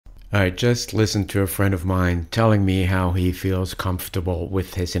I just listened to a friend of mine telling me how he feels comfortable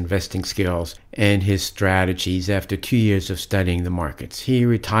with his investing skills and his strategies after 2 years of studying the markets. He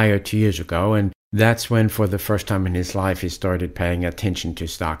retired 2 years ago, and that's when, for the first time in his life, he started paying attention to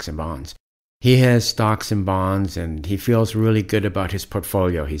stocks and bonds. He has stocks and bonds, and he feels really good about his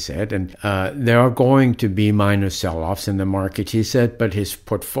portfolio, he said. And there are going to be minor sell-offs in the market, he said, but his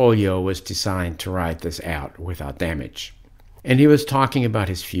portfolio was designed to ride this out without damage. And he was talking about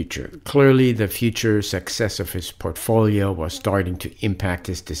his future. Clearly, the future success of his portfolio was starting to impact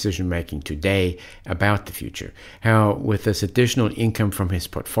his decision-making today about the future. How, with this additional income from his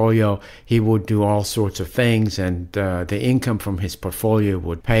portfolio, he would do all sorts of things, and the income from his portfolio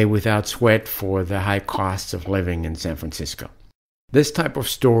would pay without sweat for the high costs of living in San Francisco. This type of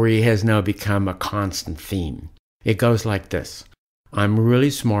story has now become a constant theme. It goes like this: I'm really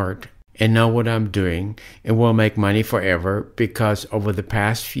smart and know what I'm doing and will make money forever because over the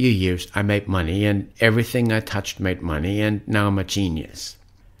past few years I made money and everything I touched made money, and now I'm a genius.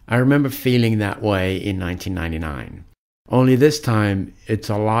 I remember feeling that way in 1999. Only this time it's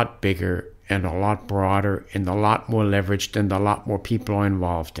a lot bigger and a lot broader and a lot more leveraged, and a lot more people are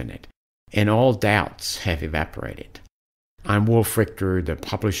involved in it. And all doubts have evaporated. I'm Wolf Richter, the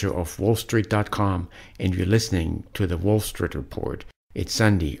publisher of WOLFSTREET.com, and you're listening to the Wolf Street Report. It's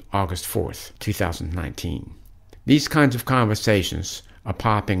Sunday, August 4th, 2019. These kinds of conversations are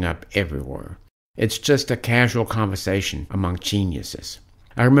popping up everywhere. It's just a casual conversation among geniuses.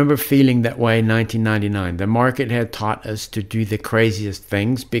 I remember feeling that way in 1999. The market had taught us to do the craziest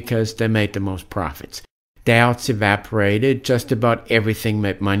things because they made the most profits. Doubts evaporated, just about everything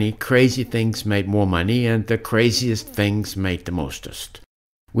made money, crazy things made more money, and the craziest things made the mostest.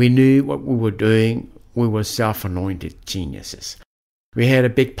 We knew what we were doing. We were self-anointed geniuses. We had a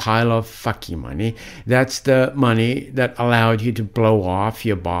big pile of fuck you money. That's the money that allowed you to blow off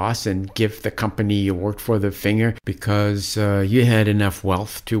your boss and give the company you worked for the finger because you had enough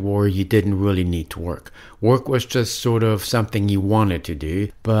wealth to where you didn't really need to work. Work was just sort of something you wanted to do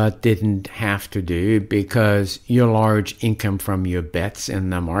but didn't have to do because your large income from your bets in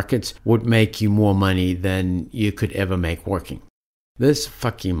the markets would make you more money than you could ever make working. This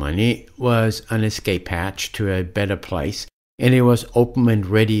fuck you money was an escape hatch to a better place, and it was open and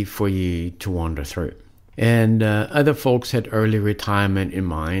ready for you to wander through. And other folks had early retirement in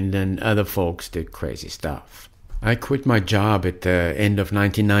mind, and other folks did crazy stuff. I quit my job at the end of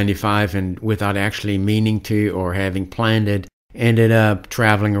 1995, and without actually meaning to or having planned it, ended up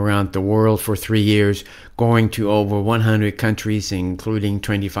traveling around the world for 3 years, going to over 100 countries, including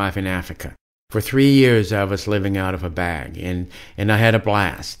 25 in Africa. For 3 years, I was living out of a bag, and I had a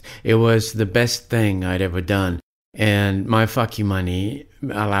blast. It was the best thing I'd ever done. And my fuck you money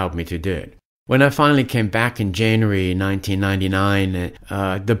allowed me to do it. When I finally came back in January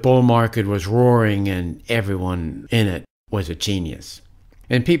 1999, the bull market was roaring and everyone in it was a genius.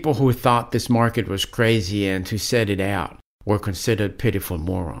 And people who thought this market was crazy and who said it out were considered pitiful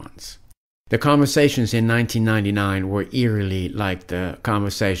morons. The conversations in 1999 were eerily like the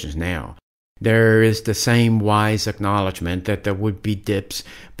conversations now. There is the same wise acknowledgement that there would be dips,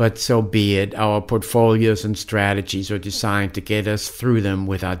 but so be it. Our portfolios and strategies are designed to get us through them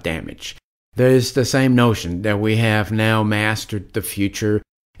without damage. There is the same notion that we have now mastered the future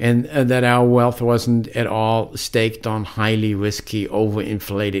and that our wealth wasn't at all staked on highly risky,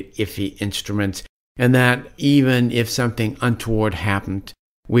 overinflated, iffy instruments, and that even if something untoward happened,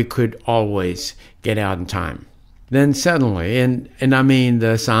 we could always get out in time. Then suddenly, and I mean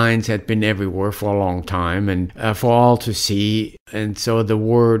the signs had been everywhere for a long time and for all to see, and so the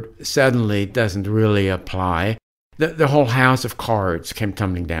word suddenly doesn't really apply, the whole house of cards came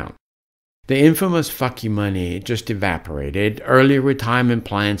tumbling down. The infamous fuck you money just evaporated, early retirement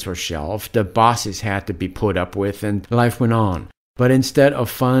plans were shelved, the bosses had to be put up with, and life went on. But instead of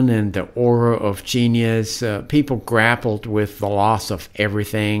fun and the aura of genius, people grappled with the loss of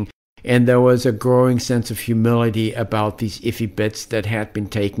everything, and there was a growing sense of humility about these iffy bets that had been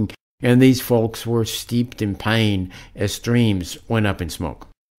taken, and these folks were steeped in pain as streams went up in smoke.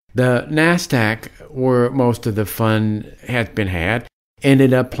 The NASDAQ, where most of the fun had been had,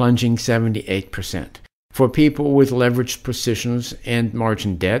 ended up plunging 78%. For people with leveraged positions and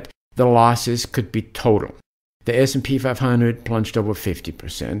margin debt, the losses could be total. The S&P 500 plunged over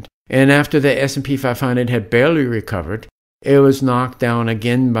 50%, and after the S&P 500 had barely recovered, it was knocked down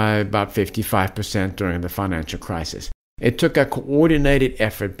again by about 55% during the financial crisis. It took a coordinated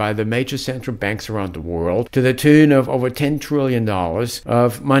effort by the major central banks around the world to the tune of over $10 trillion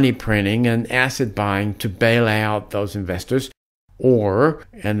of money printing and asset buying to bail out those investors, Or,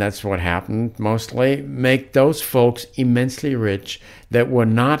 and that's what happened mostly, make those folks immensely rich that were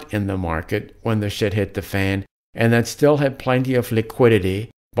not in the market when the shit hit the fan and that still had plenty of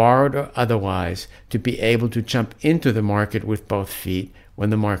liquidity, borrowed or otherwise, to be able to jump into the market with both feet when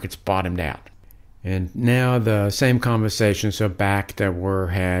the markets bottomed out. And now the same conversations are back that were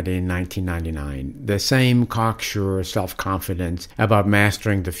had in 1999. The same cocksure self-confidence about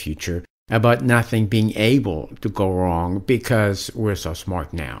mastering the future, about nothing being able to go wrong because we're so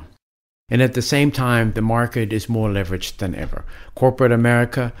smart now. And at the same time, the market is more leveraged than ever. Corporate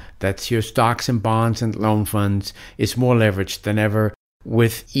America, that's your stocks and bonds and loan funds, is more leveraged than ever,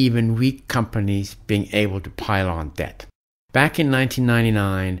 with even weak companies being able to pile on debt. Back in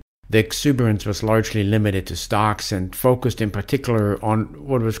 1999, the exuberance was largely limited to stocks and focused in particular on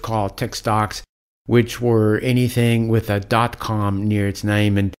what was called tech stocks, which were anything with a .com near its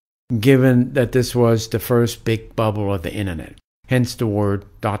name, and given that this was the first big bubble of the internet, hence the word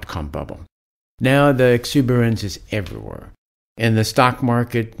 .com bubble. Now the exuberance is everywhere. In the stock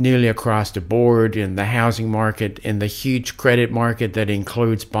market, nearly across the board, in the housing market, in the huge credit market that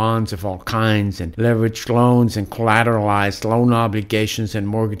includes bonds of all kinds and leveraged loans and collateralized loan obligations and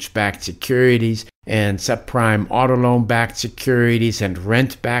mortgage-backed securities and subprime auto loan-backed securities and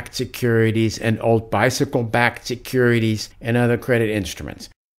rent-backed securities and old bicycle-backed securities and other credit instruments.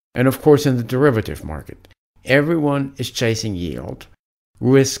 And of course in the derivative market. Everyone is chasing yield.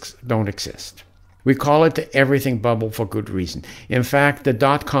 Risks don't exist. We call it the everything bubble for good reason. In fact,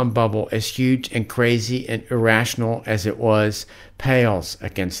 the .com bubble, as huge and crazy and irrational as it was, pales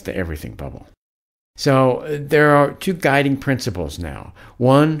against the everything bubble. So there are two guiding principles now.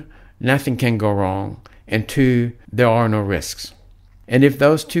 One, nothing can go wrong. And two, there are no risks. And if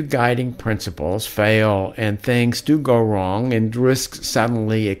those two guiding principles fail and things do go wrong and risks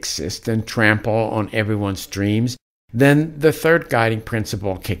suddenly exist and trample on everyone's dreams, then the third guiding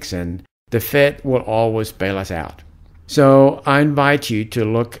principle kicks in. The Fed will always bail us out. So I invite you to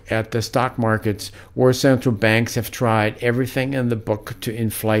look at the stock markets where central banks have tried everything in the book to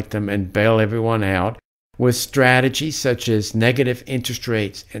inflate them and bail everyone out with strategies such as negative interest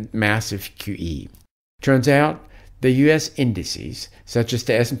rates and massive QE. Turns out the U.S. indices, such as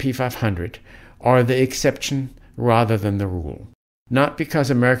the S&P 500, are the exception rather than the rule. Not because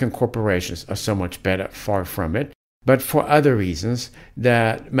American corporations are so much better, far from it, but for other reasons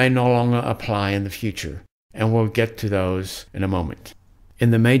that may no longer apply in the future, and we'll get to those in a moment. In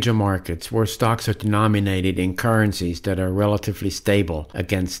the major markets, where stocks are denominated in currencies that are relatively stable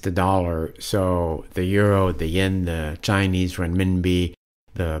against the dollar, so the euro, the yen, the Chinese renminbi,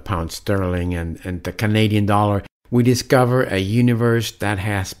 the pound sterling, and the Canadian dollar, we discover a universe that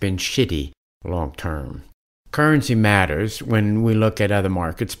has been shitty long term. Currency matters when we look at other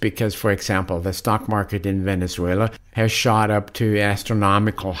markets because, for example, the stock market in Venezuela has shot up to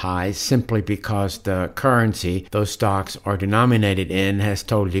astronomical highs simply because the currency those stocks are denominated in has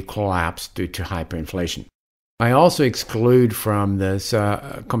totally collapsed due to hyperinflation. I also exclude from this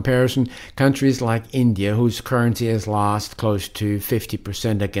comparison countries like India, whose currency has lost close to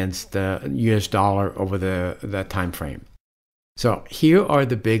 50% against the US dollar over that time frame. So here are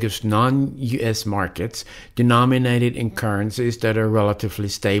the biggest non-US markets denominated in currencies that are relatively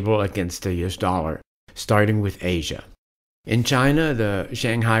stable against the US dollar, starting with Asia. In China, the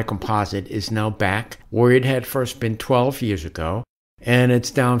Shanghai Composite is now back where it had first been 12 years ago, and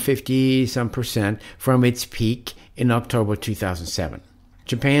it's down 50% from its peak in October 2007.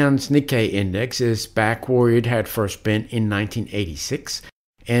 Japan's Nikkei index is back where it had first been in 1986,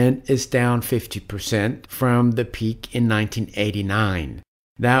 and is down 50% from the peak in 1989.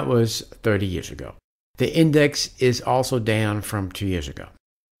 That was 30 years ago. The index is also down from 2 years ago.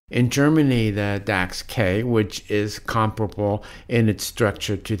 In Germany, the DAX-K, which is comparable in its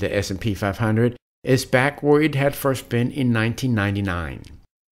structure to the S&P 500, is back where it had first been in 1999.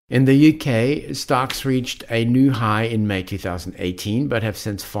 In the UK, stocks reached a new high in May 2018, but have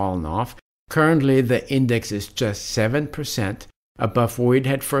since fallen off. Currently, the index is just 7% above where it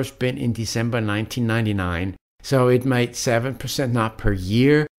had first been in December 1999, so it made 7% not per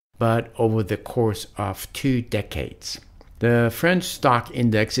year, but over the course of 2 decades. The French stock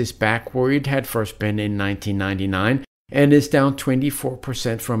index is back where it had first been in 1999 and is down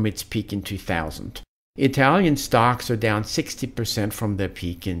 24% from its peak in 2000. Italian stocks are down 60% from their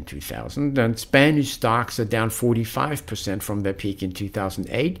peak in 2000, and Spanish stocks are down 45% from their peak in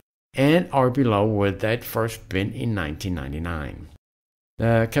 2008, and are below where they'd first been in 1999.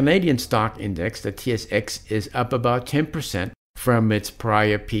 The Canadian stock index, the TSX, is up about 10% from its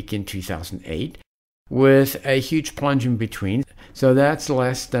prior peak in 2008, with a huge plunge in between, so that's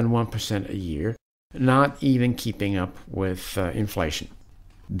less than 1% a year. not even keeping up with inflation.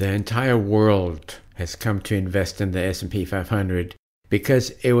 The entire world has come to invest in the S&P 500 because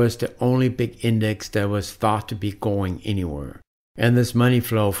it was the only big index that was thought to be going anywhere. And this money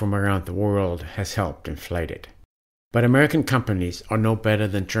flow from around the world has helped inflate it. But American companies are no better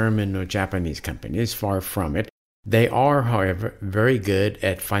than German or Japanese companies, far from it. They are, however, very good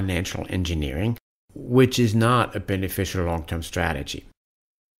at financial engineering, which is not a beneficial long-term strategy.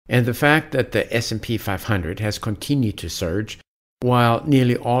 And the fact that the S&P 500 has continued to surge, while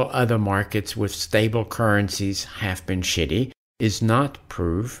nearly all other markets with stable currencies have been shitty, is not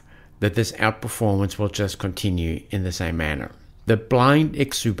proof that this outperformance will just continue in the same manner. The blind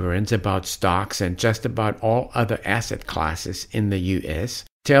exuberance about stocks and just about all other asset classes in the US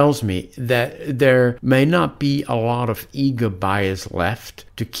tells me that there may not be a lot of eager buyers left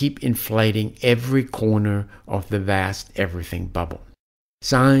to keep inflating every corner of the vast everything bubble.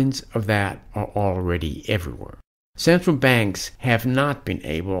 Signs of that are already everywhere. Central banks have not been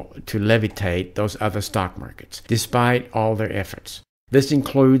able to levitate those other stock markets, despite all their efforts. This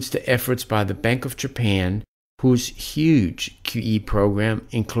includes the efforts by the Bank of Japan, whose huge QE program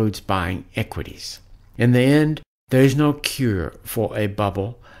includes buying equities. In the end, there is no cure for a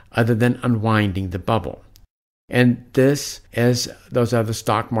bubble other than unwinding the bubble. And this, as those other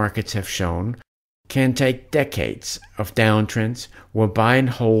stock markets have shown, can take decades of downtrends where buy and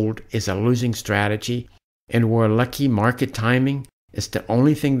hold is a losing strategy, and where lucky market timing is the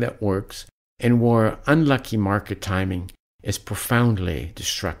only thing that works, and where unlucky market timing is profoundly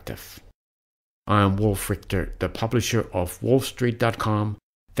destructive. I am Wolf Richter, the publisher of WOLFSTREET.com.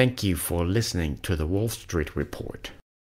 Thank you for listening to the Wolf Street Report.